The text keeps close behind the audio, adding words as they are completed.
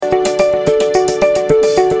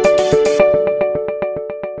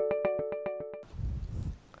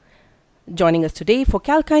Joining us today for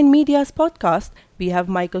Calkine Media's podcast, we have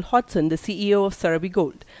Michael Hodson, the CEO of Surabhi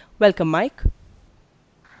Gold. Welcome, Mike.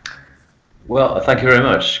 Well, thank you very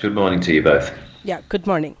much. Good morning to you both. Yeah, good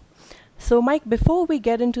morning. So, Mike, before we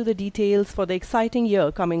get into the details for the exciting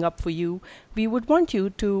year coming up for you, we would want you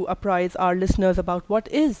to apprise our listeners about what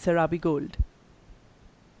is Surabhi Gold.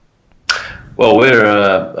 Well, we're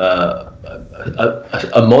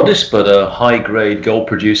a modest but a high-grade gold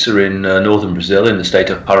producer in northern Brazil, in the state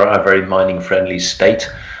of Pará, a very mining-friendly state.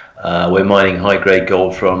 We're mining high-grade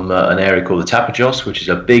gold from an area called the Tapajós, which is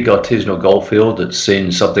a big artisanal gold field that's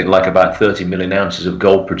seen something like about 30 million ounces of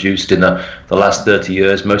gold produced in the last 30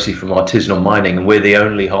 years, mostly from artisanal mining. And we're the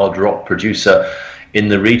only hard rock producer in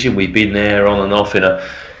the region. We've been there on and off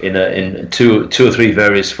in two or three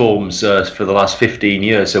various forms for the last 15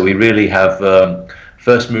 years. So we really have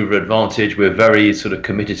first mover advantage. We're very sort of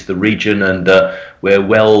committed to the region, and we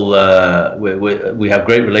have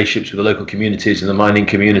great relationships with the local communities and the mining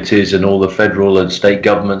communities and all the federal and state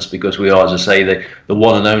governments, because we are, as I say, the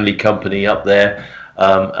one and only company up there.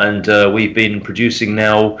 And we've been producing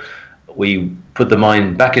now. We put the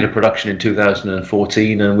mine back into production in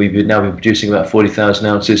 2014, and we've now been producing about 40,000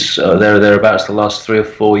 ounces there or thereabouts the last 3 or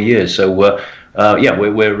 4 years. So we're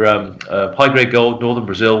high-grade gold, northern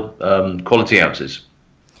Brazil, quality ounces.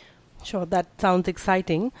 Sure, that sounds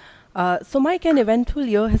exciting. So, Mike, an eventful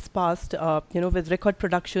year has passed, with record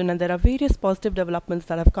production, and there are various positive developments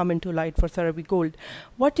that have come into light for Surabhi Gold.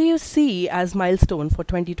 What do you see as milestone for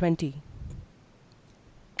 2020?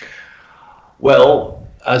 Well,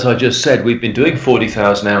 as I just said, we've been doing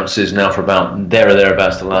 40,000 ounces now for about there or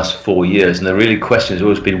thereabouts the last 4 years, and the really question has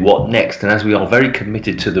always been what next. And as we are very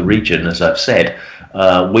committed to the region, as I've said,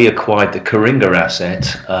 we acquired the Coringa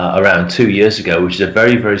asset around 2 years ago, which is a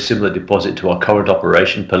very, very similar deposit to our current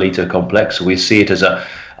operation, Palito Complex. So we see it as a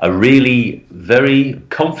really very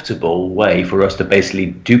comfortable way for us to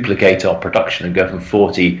basically duplicate our production and go from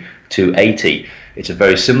 40 to 80. It's a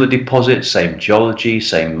very similar deposit, same geology,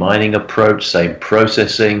 same mining approach, same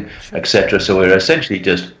processing, etc. So we're essentially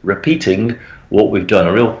just repeating what we've done,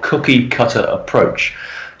 a real cookie cutter approach.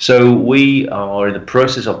 So we are in the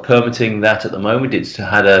process of permitting that at the moment. It's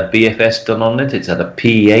had a BFS done on it, it's had a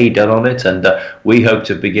PEA done on it, and we hope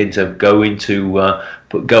to begin to go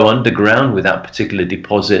underground with that particular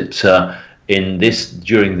deposit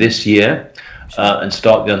during this year. And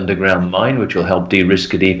start the underground mine, which will help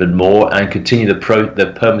de-risk it even more, and continue the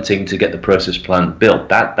permitting to get the process plant built.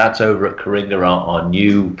 That's over at Coringa, our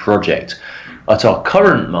new project. At our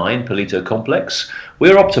current mine, Palito Complex,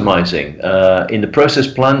 we're optimizing. In the process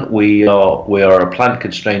plant, we are a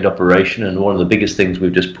plant-constrained operation, and one of the biggest things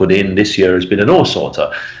we've just put in this year has been an ore sorter,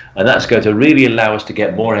 and that's going to really allow us to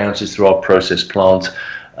get more ounces through our process plant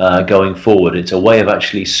going forward. It's a way of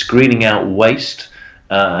actually screening out waste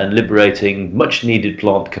and liberating much needed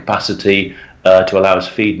plant capacity to allow us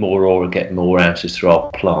to feed more ore and get more ounces through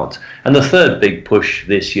our plant. And the third big push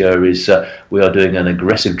this year is we are doing an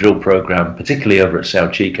aggressive drill program, particularly over at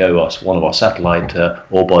São Chico, one of our satellite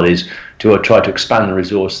ore bodies, to try to expand the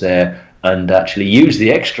resource there and actually use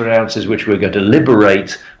the extra ounces which we're going to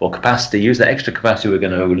liberate, or use that extra capacity we're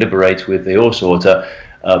going to liberate with the ore sorter,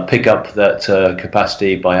 pick up that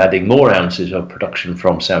capacity by adding more ounces of production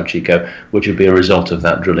from São Chico, which would be a result of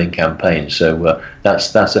that drilling campaign. So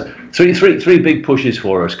that's three big pushes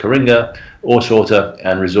for us: Coringa, ore sorter,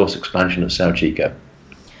 and resource expansion at São Chico.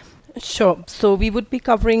 Sure. So we would be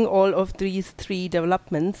covering all of these three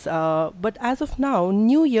developments. But as of now,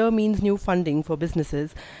 new year means new funding for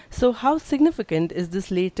businesses. So how significant is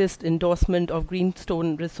this latest endorsement of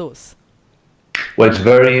Greenstone Resource? Well, it's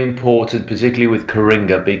very important, particularly with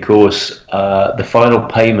Coringa, because the final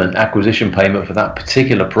acquisition payment for that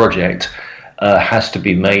particular project has to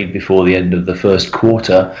be made before the end of the first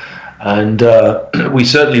quarter. And we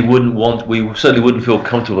certainly wouldn't feel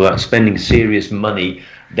comfortable about spending serious money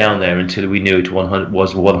down there until we knew it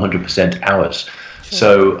was 100% ours.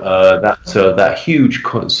 Sure. So that huge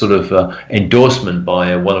sort of endorsement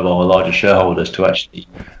by one of our larger shareholders to actually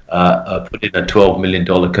put in a $12 million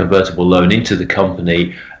convertible loan into the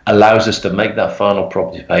company allows us to make that final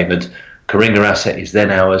property payment. Coringa asset is then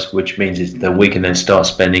ours, which means that we can then start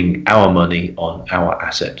spending our money on our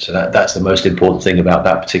asset. So that's the most important thing about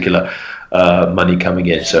that particular money coming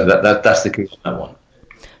in. So that's the key on that one.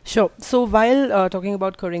 Sure. So while talking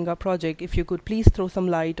about Coringa project, if you could please throw some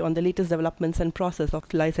light on the latest developments and process of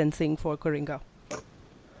licensing for Coringa.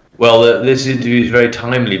 Well, this interview is very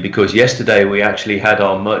timely because yesterday we actually had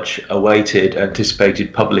our much awaited,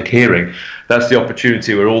 anticipated public hearing. That's the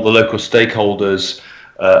opportunity where all the local stakeholders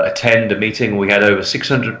attend a meeting. We had over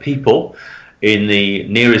 600 people in the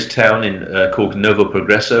nearest town called Novo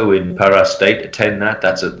Progresso in Pará State. Attend that.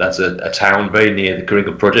 That's a town very near the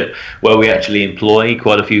Coringa project where we actually employ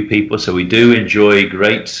quite a few people. So we do enjoy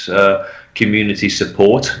great community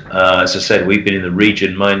support. As I said, we've been in the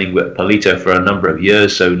region mining with Palito for a number of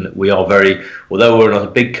years. So we are although we're not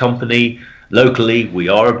a big company locally, we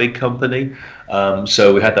are a big company.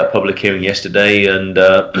 So we had that public hearing yesterday, and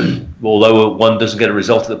although one doesn't get a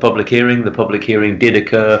result of the public hearing did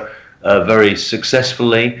occur very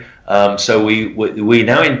successfully. So we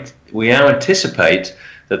now anticipate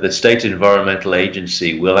that the State Environmental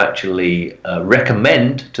Agency will actually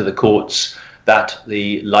recommend to the courts that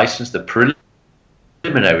the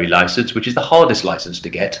preliminary license, which is the hardest license to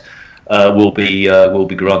get, will be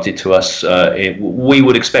granted to us. We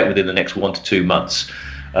would expect within the next 1 to 2 months.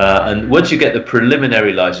 And once you get the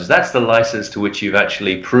preliminary license, that's the license to which you've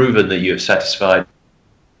actually proven that you have satisfied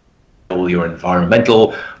all your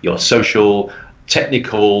environmental, your social,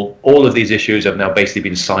 technical, all of these issues have now basically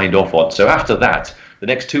been signed off on. So after that, the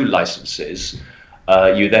next 2 licenses,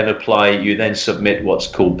 you then submit what's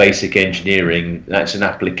called basic engineering. That's an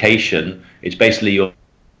application. It's basically your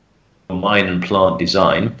mine and plant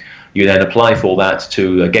design. You then apply for that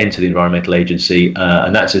to the Environmental Agency,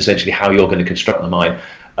 and that's essentially how you're going to construct the mine.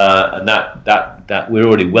 And that we're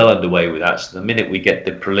already well underway with that. So the minute we get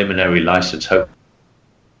the preliminary license, hopefully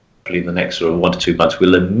in the next sort of 1 to 2 months,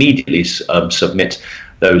 we'll immediately submit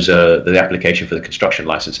the application for the construction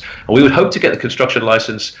license. And we would hope to get the construction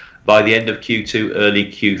license by the end of Q2, early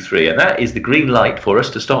Q3, and that is the green light for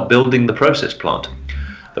us to start building the process plant.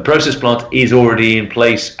 The process plant is already in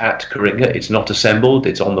place at Coringa. It's not assembled,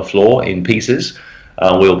 it's on the floor in pieces.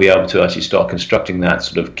 We'll be able to actually start constructing that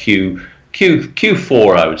sort of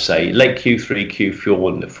Q4, I would say, late Q3,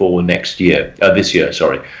 Q4 this year,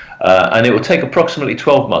 sorry. And it will take approximately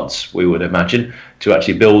 12 months, we would imagine, to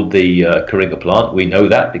actually build the Coringa plant. We know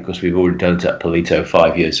that because we've already done it at Palito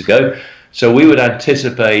 5 years ago. So we would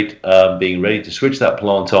anticipate being ready to switch that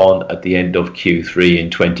plant on at the end of Q3 in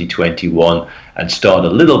 2021 and start a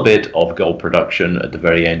little bit of gold production at the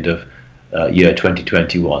very end of year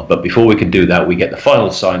 2021. But before we can do that, we get the final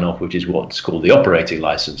sign-off, which is what's called the operating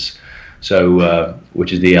license, so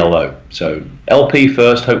which is the LO. So LP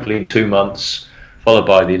first, hopefully in 2 months, followed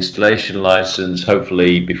by the installation license,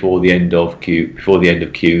 hopefully before the end of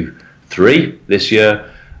Q3 this year,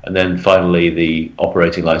 and then finally the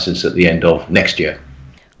operating license at the end of next year.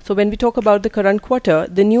 So when we talk about the current quarter,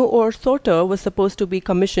 the new ore sorter was supposed to be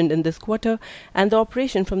commissioned in this quarter and the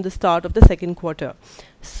operation from the start of the second quarter.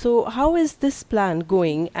 So how is this plan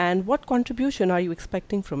going and what contribution are you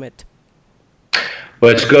expecting from it?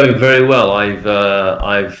 Well, it's going very well. I'm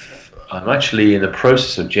actually in the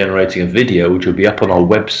process of generating a video which will be up on our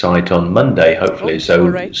website on Monday, hopefully. So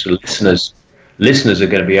listeners are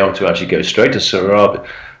going to be able to actually go straight to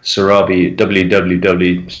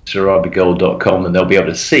www.serabigold.com, and they'll be able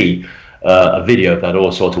to see a video of that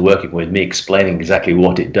ore sorter working with me, explaining exactly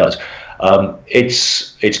what it does.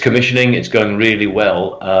 It's commissioning. It's going really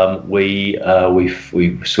well. We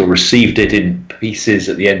sort of received it in pieces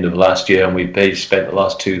at the end of last year, and we've spent the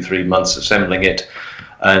last 2-3 months assembling it.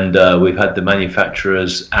 And we've had the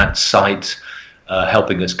manufacturers at site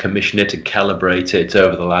helping us commission it and calibrate it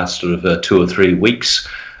over the last sort of 2 or 3 weeks.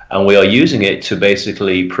 And we are using it to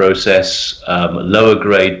basically process lower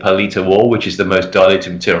grade Palito ore, which is the most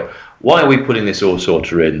diluted material. Why are we putting this ore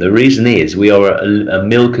sorter in? The reason is we are a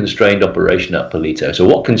mill constrained operation at Palito. So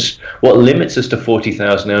what limits us to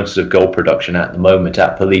 40,000 ounces of gold production at the moment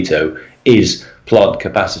at Palito is plant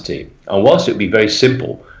capacity. And whilst it would be very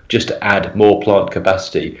simple just to add more plant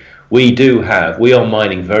capacity, we are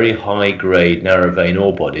mining very high grade narrow vein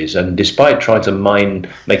ore bodies, and despite trying to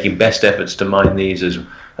making best efforts to mine these as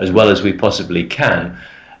well as we possibly can,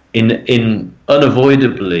 in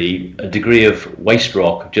unavoidably a degree of waste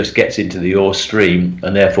rock just gets into the ore stream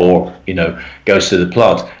and therefore goes to the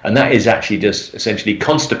plant, and that is actually just essentially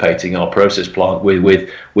constipating our process plant with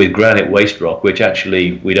granite waste rock, which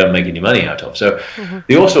actually we don't make any money out of. So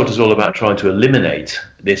the ore sorter is all about trying to eliminate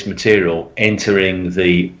this material entering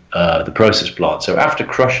the process plant. So after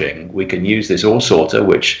crushing, we can use this ore sorter,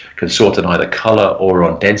 which can sort on either color or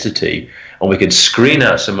on density, and we can screen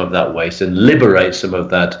out some of that waste and liberate some of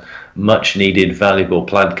that much needed valuable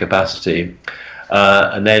plant capacity.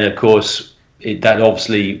 And then of course that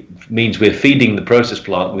obviously means we're feeding the process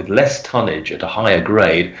plant with less tonnage at a higher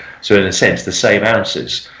grade, so in a sense the same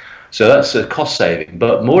ounces. So that's a cost saving,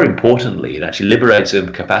 but more importantly it actually liberates the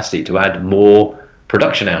capacity to add more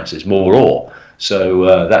production ounces, more ore.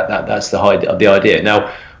 So that's the idea.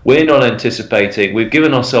 Now we're not anticipating. We've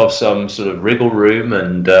given ourselves some sort of wriggle room,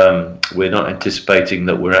 and we're not anticipating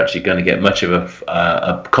that we're actually going to get much of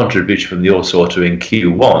a contribution from the ore sorter in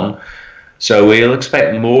Q1. So we'll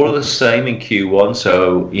expect more of the same in Q1.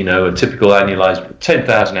 So, a typical annualized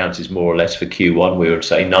 10,000 ounces more or less for Q1. We would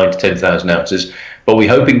say 9 to 10,000 ounces. But we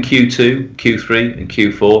hope in Q2, Q3, and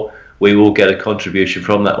Q4 we will get a contribution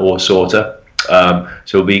from that ore sorter.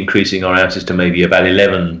 So we'll be increasing our ounces to maybe about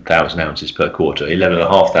 11,000 ounces per quarter,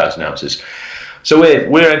 11,500 ounces. So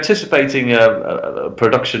we're anticipating a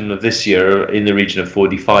production of this year in the region of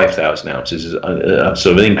 45,000 ounces, a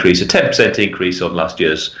sort of an increase, a 10% increase on last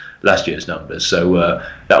year's numbers. So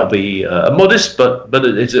that'll be modest, but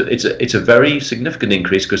it's a very significant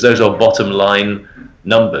increase, because those are bottom line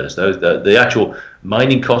numbers. The actual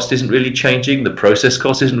mining cost isn't really changing, the process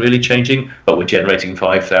cost isn't really changing, but we're generating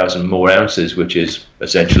 5,000 more ounces, which is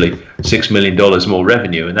essentially $6 million more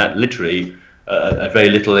revenue, and that literally a very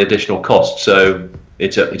little additional cost. So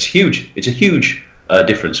it's huge. It's a huge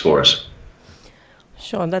difference for us.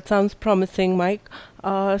 Sure, that sounds promising, Mike.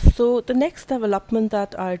 So the next development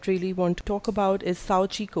that I'd really want to talk about is Sao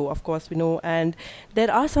Chico, of course, we know, and there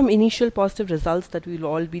are some initial positive results that we've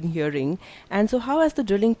all been hearing. And so how has the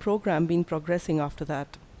drilling program been progressing after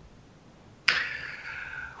that?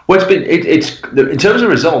 Well, it's in terms of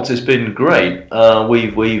results, it's been great.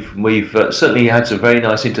 We've certainly had some very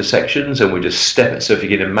nice intersections, and we're just stepping. So if you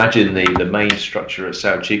can imagine the main structure at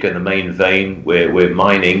Sao Chico, the main vein we're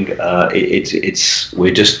mining,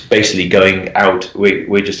 we're just basically going out.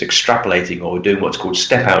 We're just extrapolating, or doing what's called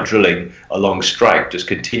step out drilling along strike, just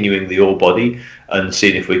continuing the ore body and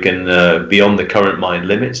seeing if we can beyond the current mine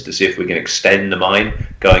limits, to see if we can extend the mine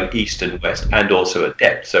going east and west, and also at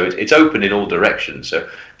depth. So it's open in all directions. So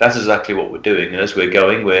that's exactly what we're doing. And as we're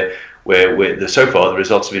going, so far the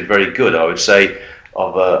results have been very good. I would say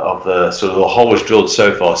of the sort of the holes drilled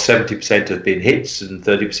so far, 70% have been hits and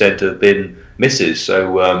 30% have been misses.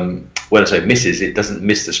 So when I say misses, it doesn't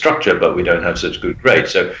miss the structure, but we don't have such good grade.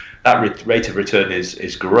 So that rate of return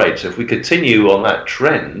is great. So if we continue on that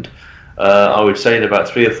trend, I would say in about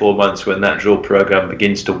 3 or 4 months, when that drill program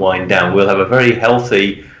begins to wind down, we'll have a very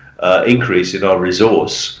healthy increase in our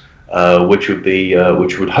resource, which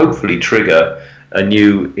would hopefully trigger a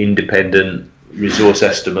new independent resource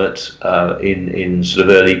estimate in sort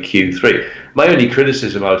of early Q3. My only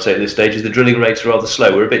criticism, I would say, at this stage is the drilling rates are rather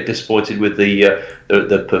slow. We're a bit disappointed with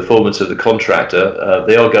the performance of the contractor.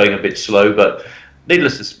 They are going a bit slow, but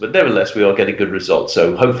nevertheless, we are getting good results.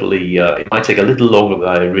 So hopefully, it might take a little longer than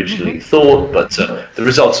I originally thought, but the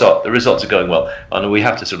results are going well. And we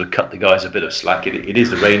have to sort of cut the guys a bit of slack. It is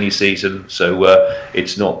the rainy season, so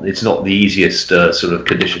it's not the easiest sort of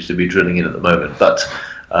conditions to be drilling in at the moment. But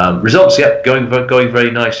results, going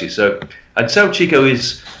very nicely. So, and Sao Chico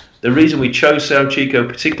is the reason we chose Sao Chico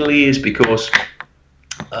particularly is because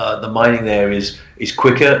the mining there is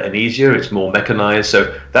quicker and easier. It's more mechanized,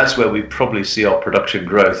 so that's where we probably see our production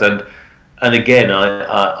growth. And again,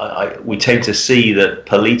 we tend to see that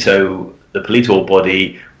the Palito ore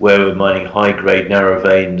body, where we're mining high grade narrow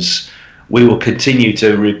veins, we will continue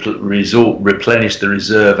to replenish the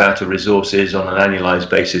reserve out of resources on an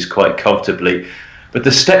annualized basis quite comfortably. But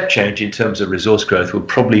the step change in terms of resource growth will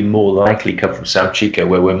probably more likely come from Sao Chico,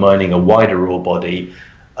 where we're mining a wider ore body.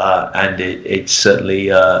 And it's certainly,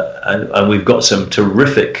 and we've got some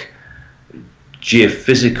terrific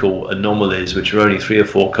geophysical anomalies which are only 3 or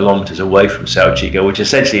 4 kilometers away from Sao Chico, which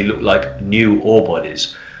essentially look like new ore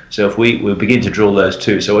bodies. So if we begin to drill those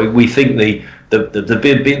too, so we think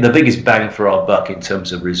the biggest bang for our buck in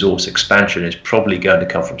terms of resource expansion is probably going to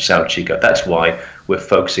come from Sao Chico. That's why we're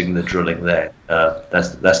focusing the drilling there.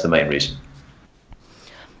 That's the main reason.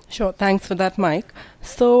 Sure, thanks for that, Mike.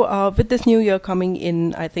 So with this new year coming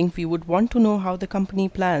in, I think we would want to know how the company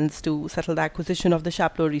plans to settle the acquisition of the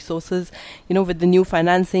Chapleau resources. With the new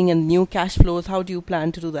financing and new cash flows, how do you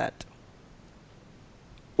plan to do that?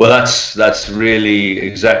 Well, that's really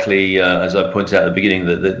exactly as I pointed out at the beginning.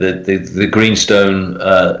 The Greenstone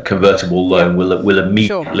convertible loan will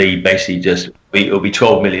immediately basically it'll be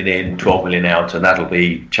 12 million in, 12 million out, and that'll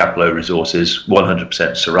be Chapleau Resources, 100%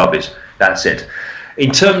 Sarabi's. That's it. In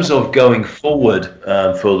terms of going forward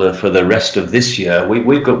for the rest of this year,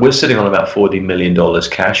 we're sitting on about $40 million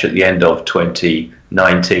cash at the end of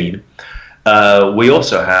 2019. We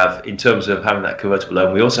also have, in terms of having that convertible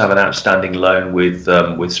loan, we also have an outstanding loan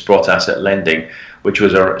with Sprott Asset Lending, which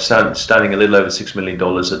was standing a little over $6 million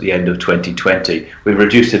at the end of 2020. We've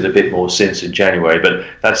reduced it a bit more since in January, but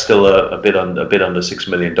that's still a bit under $6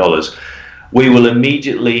 million. We will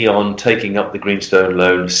immediately, on taking up the Greenstone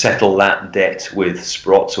loan, settle that debt with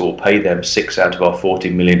Sprott, so we'll pay them $6 out of our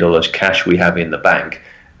 $40 million cash we have in the bank.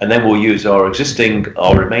 and then we'll use our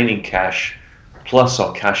remaining cash plus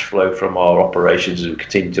our cash flow from our operations as we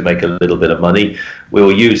continue to make a little bit of money. We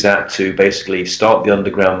will use that to basically start the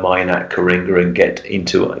underground mine at Coringa and get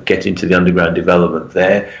into the underground development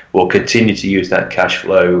there. We'll continue to use that cash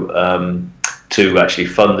flow to actually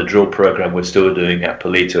fund the drill program we're still doing at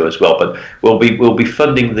Palito as well. But we'll be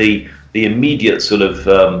funding the immediate sort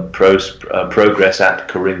of progress at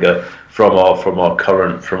Coringa from our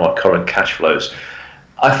current cash flows.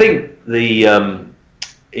 I think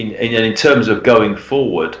in terms of going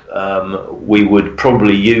forward, we would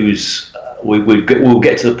probably use. We'll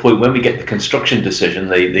get to the point when we get the construction decision,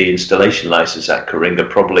 the installation license at Coringa,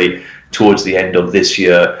 probably towards the end of this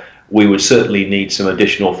year. We would certainly need some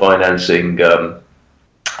additional financing to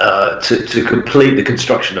complete the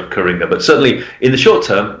construction of Coringa. But certainly in the short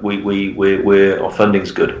term, our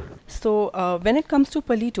funding's good. So when it comes to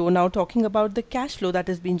Palito, now talking about the cash flow that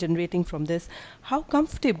has been generating from this, how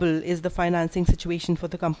comfortable is the financing situation for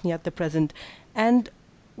the company at the present? And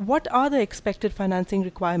what are the expected financing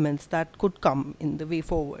requirements that could come in the way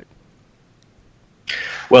forward?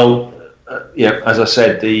 Well, as I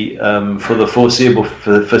said, for the foreseeable,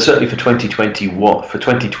 certainly for 2020,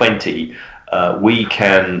 we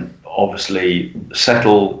can obviously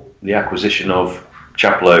settle the acquisition of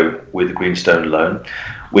Chapleau with the Greenstone loan.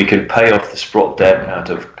 We can pay off the Sprott debt out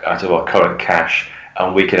of our current cash,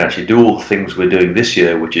 and we can actually do all the things we're doing this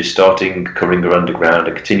year, which is starting Coringa underground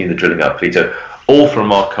and continue the drilling at Palito, all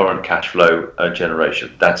from our current cash flow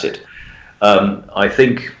generation. That's it. I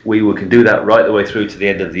think we can do that right the way through to the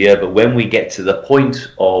end of the year. But when we get to the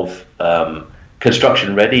point of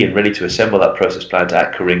construction ready and ready to assemble that process plant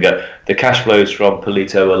at Coringa, the cash flows from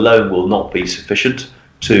Palito alone will not be sufficient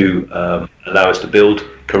to allow us to build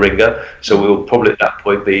Coringa. So we'll probably at that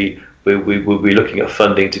point we'll be looking at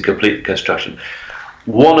funding to complete the construction.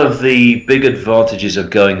 One of the big advantages of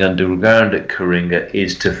going underground at Coringa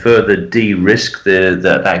is to further de-risk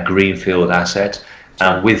that greenfield asset,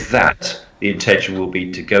 and with that, the intention will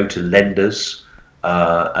be to go to lenders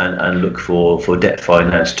and look for debt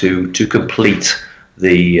finance to complete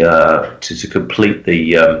the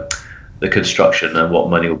construction and what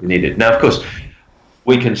money will be needed. Now, of course,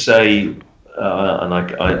 we can say, and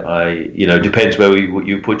depends where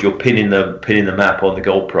you put your pin in the map on the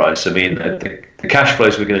gold price. I mean, the cash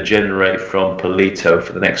flows we're going to generate from Palito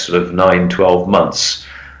for the next sort of 9-12 months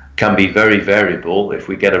can be very variable. If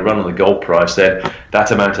we get a run on the gold price, then that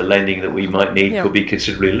amount of lending that we might need could be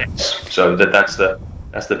considerably less. So that's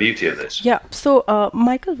the beauty of this. Yeah. So,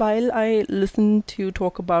 Michael, while I listened to you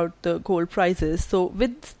talk about the gold prices, so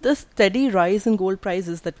with the steady rise in gold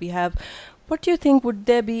prices that we have, what do you think, would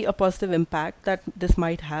there be a positive impact that this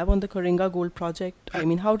might have on the Coringa Gold project? I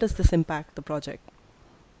mean, how does this impact the project?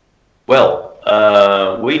 Well,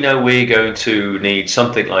 we know we're going to need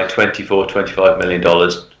something like $25 million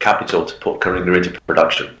capital to put Coringa into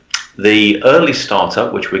production. The early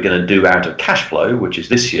startup, which we're going to do out of cash flow, which is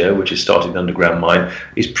this year, which is starting the underground mine,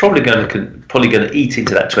 is probably going to eat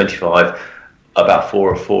into that 25 about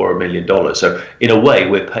 $4 million. So in a way,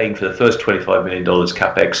 we're paying for the first $25 million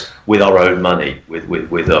capex with our own money,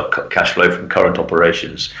 with our cash flow from current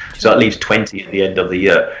operations. So that leaves 20 at the end of the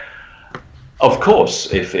year. Of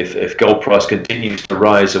course, if gold price continues to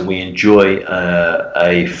rise and we enjoy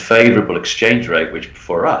a favourable exchange rate, which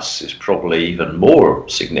for us is probably even more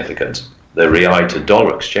significant, the real to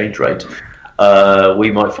dollar exchange rate,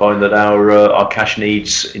 we might find that our cash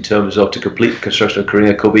needs in terms of to complete the construction of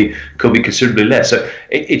Coringa could be considerably less. So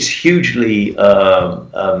it's hugely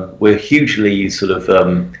we're hugely sort of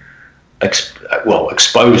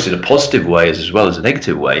exposed in a positive way as well as a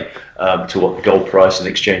negative way to what the gold price and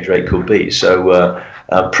exchange rate could be. So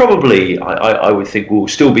probably I would think we'll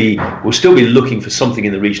still be looking for something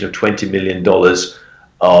in the region of $20 million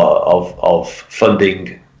of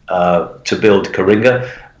funding to build Coringa.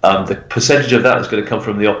 The percentage of that is going to come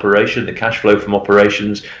from the operation, the cash flow from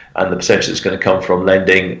operations, and the percentage that's going to come from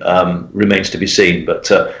lending remains to be seen. But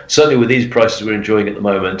certainly with these prices we're enjoying at the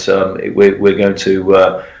moment,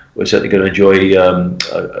 we're certainly going to enjoy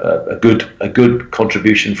a good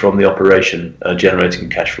contribution from the operation generating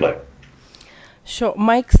cash flow. Sure,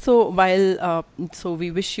 Mike. So while we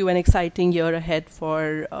wish you an exciting year ahead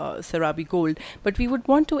for Serabi Gold, but we would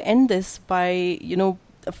want to end this by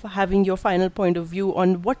having your final point of view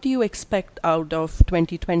on what do you expect out of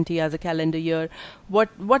 2020 as a calendar year. What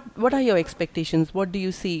are your expectations? What do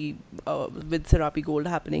you see with Serabi Gold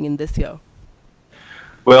happening in this year?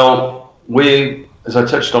 Well, as I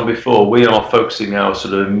touched on before, we are focusing our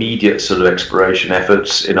sort of immediate sort of exploration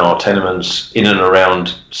efforts in our tenements in and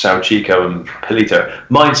around Sao Chico and Palito.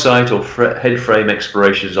 Mine site or head frame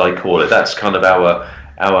exploration, as I call it, that's kind of our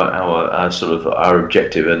our sort of our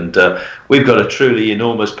objective. And we've got a truly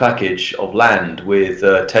enormous package of land with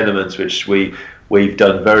tenements, which we've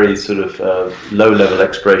done very sort of low-level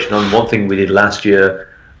exploration on. One thing we did last year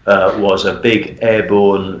was a big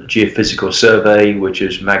airborne geophysical survey, which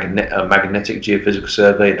is a magnetic geophysical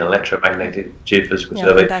survey, an electromagnetic geophysical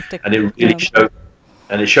survey, fantastic. and it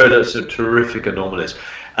really showed us some terrific anomalies.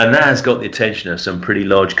 And that has got the attention of some pretty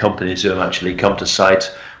large companies who have actually come to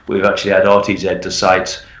site. We've actually had RTZ to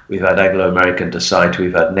site, we've had Anglo American to site,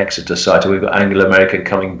 we've had Nexa to site, and we've got Anglo American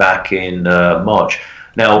coming back in March.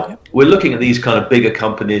 Now, we're looking at these kind of bigger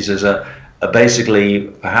companies as basically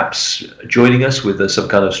perhaps joining us with some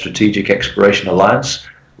kind of strategic exploration alliance,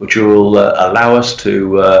 which will allow us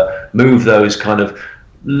to move those kind of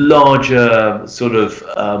larger sort of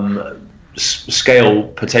scale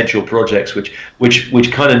potential projects, which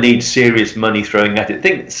kind of need serious money throwing at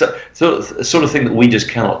it. Sort of thing that we just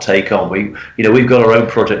cannot take on. We've got our own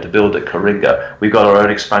project to build at Coringa. We've got our own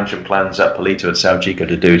expansion plans at Palito and Sao Chico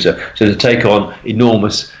to do so. So to take on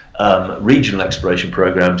enormous regional exploration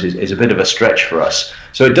programs is a bit of a stretch for us.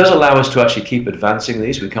 So it does allow us to actually keep advancing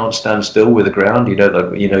these. We can't stand still with the ground. You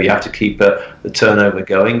have to keep the turnover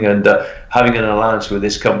going, and having an alliance with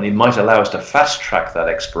this company might allow us to fast track that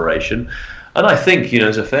exploration. And I think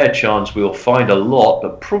there's a fair chance we'll find a lot,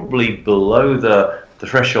 but probably below the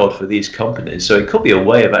threshold for these companies. So it could be a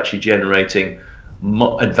way of actually advancing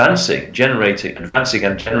and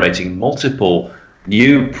generating multiple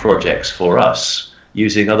new projects for us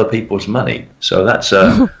using other people's money. So that's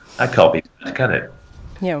that can't be bad, can it?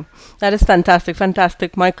 Yeah, that is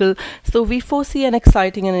fantastic, Michael. So we foresee an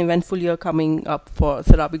exciting and eventful year coming up for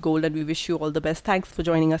Serabi Gold, and we wish you all the best. Thanks for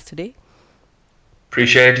joining us today.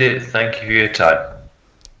 Appreciate it. Thank you for your time.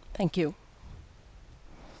 Thank you.